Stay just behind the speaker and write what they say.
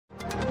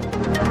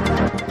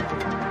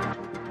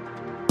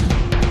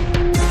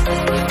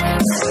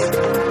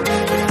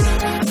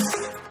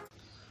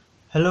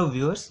Hello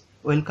viewers,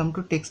 welcome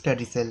to Tech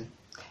Study Cell.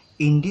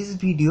 In this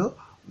video,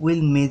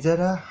 we'll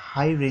measure a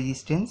high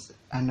resistance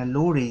and a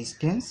low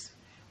resistance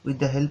with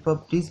the help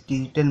of this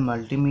digital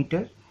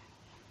multimeter,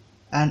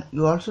 and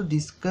we also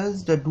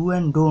discuss the do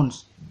and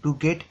don'ts to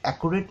get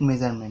accurate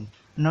measurement.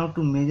 Now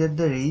to measure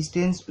the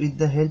resistance with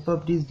the help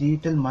of this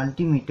digital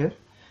multimeter,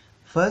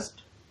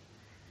 first,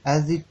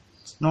 as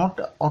it's not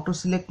auto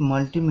select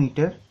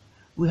multimeter,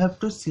 we have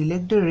to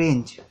select the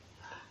range.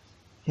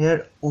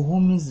 Here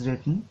ohm is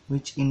written,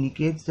 which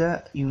indicates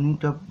the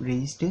unit of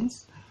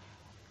resistance.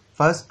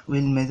 First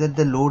we'll measure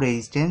the low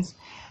resistance.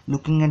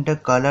 Looking at the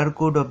color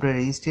code of the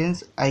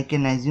resistance, I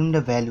can assume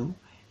the value.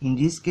 In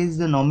this case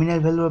the nominal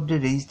value of the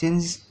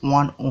resistance is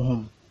 1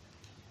 ohm.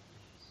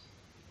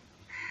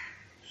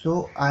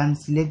 So I am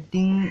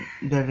selecting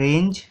the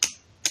range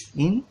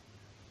in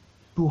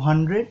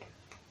 200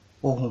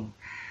 ohm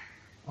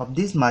of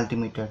this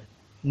multimeter.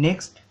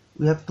 Next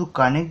we have to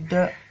connect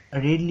the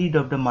red lead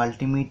of the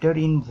multimeter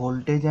in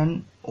voltage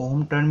and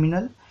ohm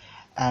terminal,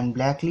 and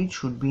black lead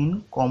should be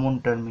in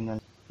common terminal.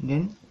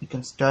 Then we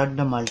can start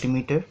the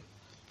multimeter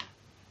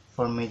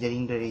for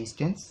measuring the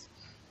resistance.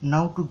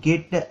 Now to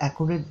get the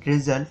accurate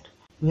result,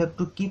 we have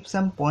to keep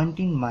some point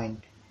in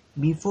mind.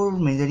 Before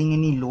measuring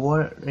any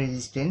lower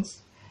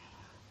resistance,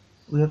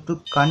 we have to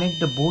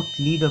connect the both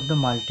lead of the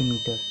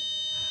multimeter,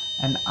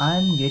 and I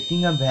am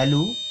getting a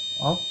value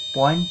of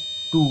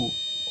 0.2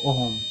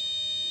 ohm,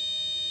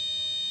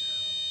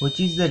 which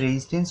is the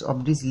resistance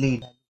of this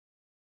lead.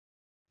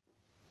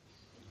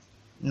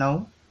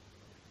 Now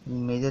we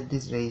measure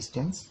this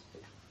resistance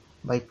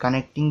by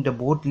connecting the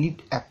both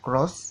lead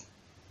across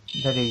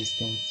the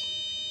resistance.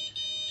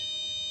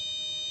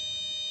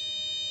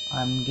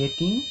 I am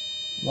getting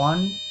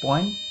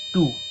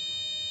 1.2.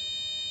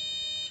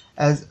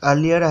 As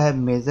earlier I have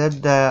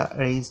measured the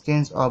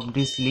resistance of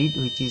this lead,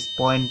 which is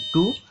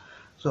 0.2,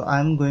 so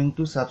I am going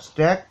to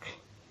subtract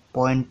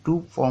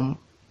 0.2 from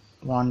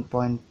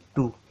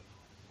 1.2,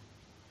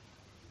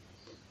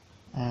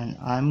 and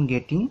I am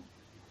getting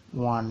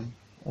 1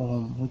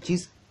 ohm, which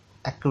is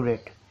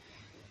accurate.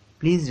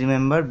 Please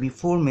remember,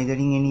 before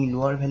measuring any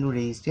lower value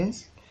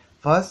resistance,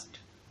 first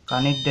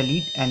connect the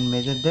lead and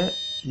measure the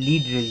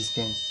lead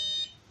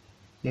resistance.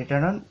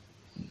 Later on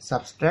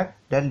subtract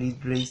the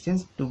lead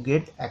resistance to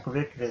get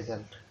accurate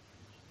result.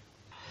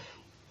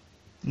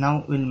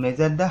 Now we'll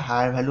measure the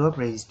higher value of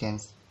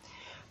resistance.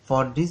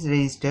 For this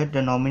resistor,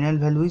 the nominal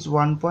value is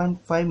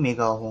 1.5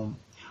 mega ohm.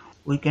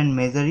 We can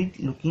measure it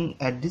looking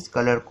at this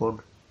color code.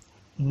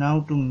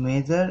 Now to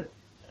measure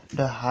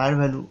the higher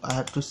value, I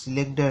have to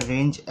select the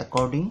range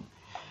according.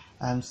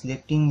 I am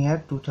selecting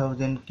here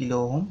 2000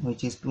 kilo ohm,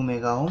 which is 2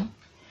 mega ohm.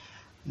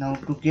 Now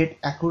to get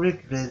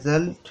accurate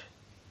result,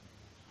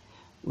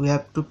 we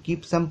have to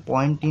keep some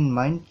point in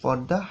mind for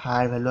the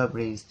higher value of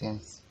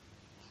resistance.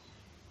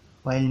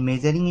 While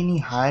measuring any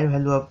higher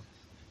value of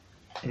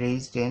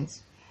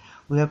resistance,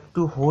 we have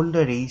to hold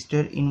the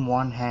resistor in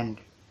one hand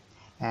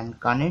and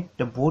connect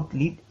the both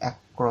lead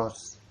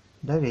across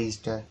the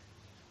resistor.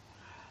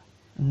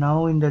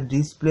 Now in the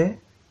display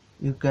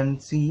you can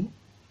see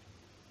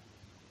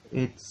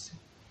it's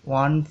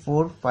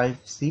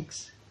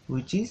 1456,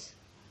 which is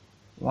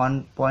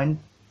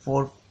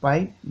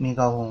 1.45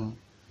 mega ohm,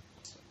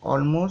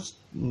 almost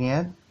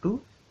near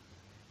to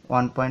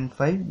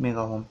 1.5 mega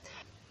ohm.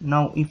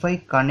 Now if I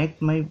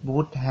connect my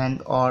both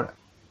hand, or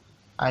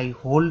I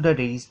hold the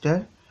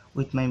resistor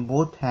with my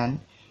both hand,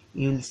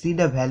 you will see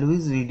the value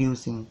is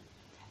reducing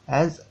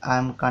as I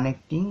am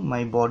connecting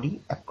my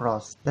body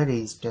across the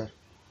resistor,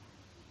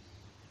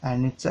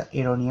 and it's an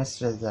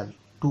erroneous result.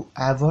 To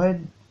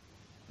avoid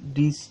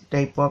this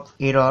type of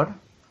error,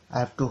 I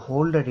have to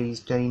hold the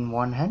resistor in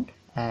one hand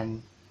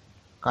and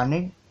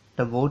connect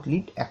the both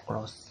lead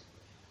across.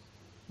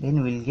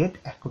 Then we'll get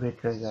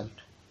accurate result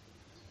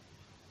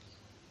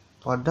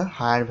for the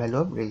higher value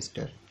of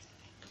resistor.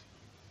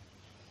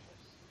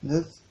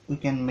 Thus we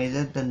can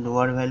measure the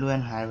lower value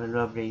and higher value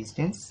of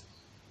resistance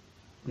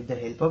with the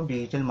help of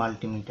digital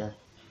multimeter.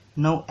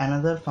 Now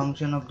another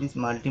function of this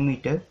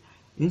multimeter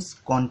is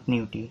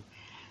continuity.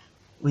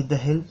 With the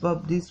help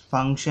of this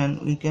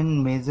function, we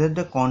can measure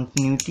the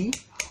continuity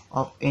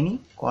of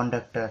any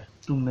conductor.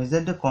 To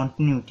measure the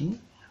continuity,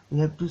 we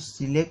have to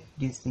select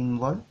this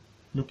symbol.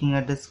 Looking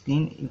at the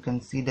screen, you can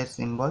see the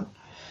symbol.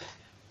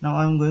 Now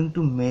I am going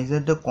to measure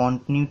the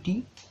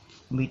continuity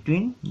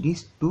between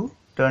these two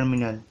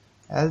terminals.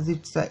 As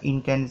it's an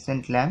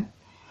incandescent lamp,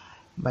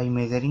 by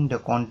measuring the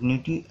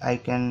continuity, I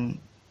can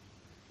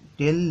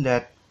tell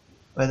that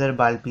whether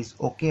bulb is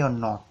okay or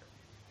not.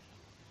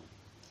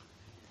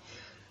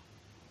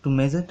 To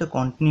measure the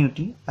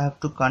continuity, I have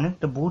to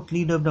connect the both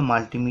lead of the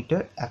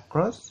multimeter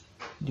across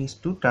these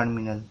two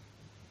terminals.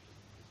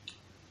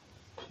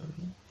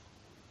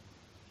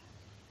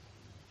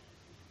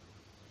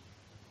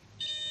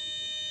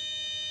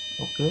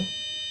 Okay,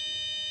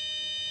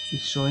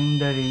 it's showing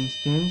the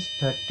resistance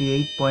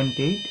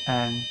 38.8,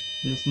 and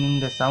listening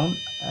the sound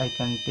I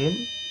can tell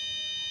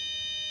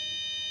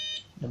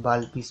the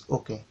bulb is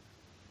okay.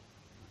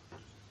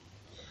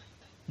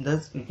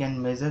 Thus we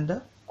can measure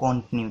the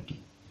continuity.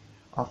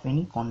 of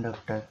any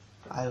conductor.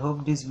 I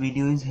hope this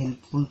video is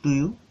helpful to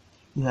you.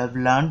 You have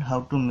learned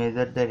how to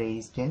measure the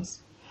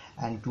resistance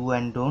and do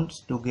and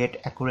don'ts to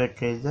get accurate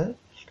result,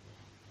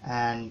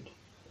 and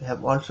we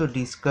have also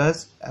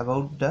discussed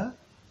about the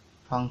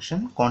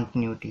function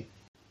continuity.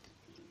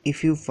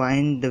 If you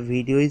find the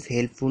video is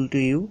helpful to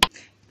you,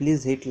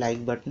 please hit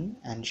like button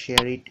and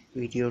share it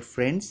with your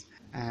friends,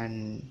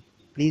 and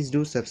please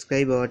do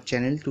subscribe our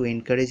channel to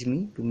encourage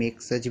me to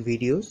make such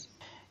videos.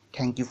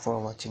 Thank you for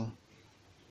watching.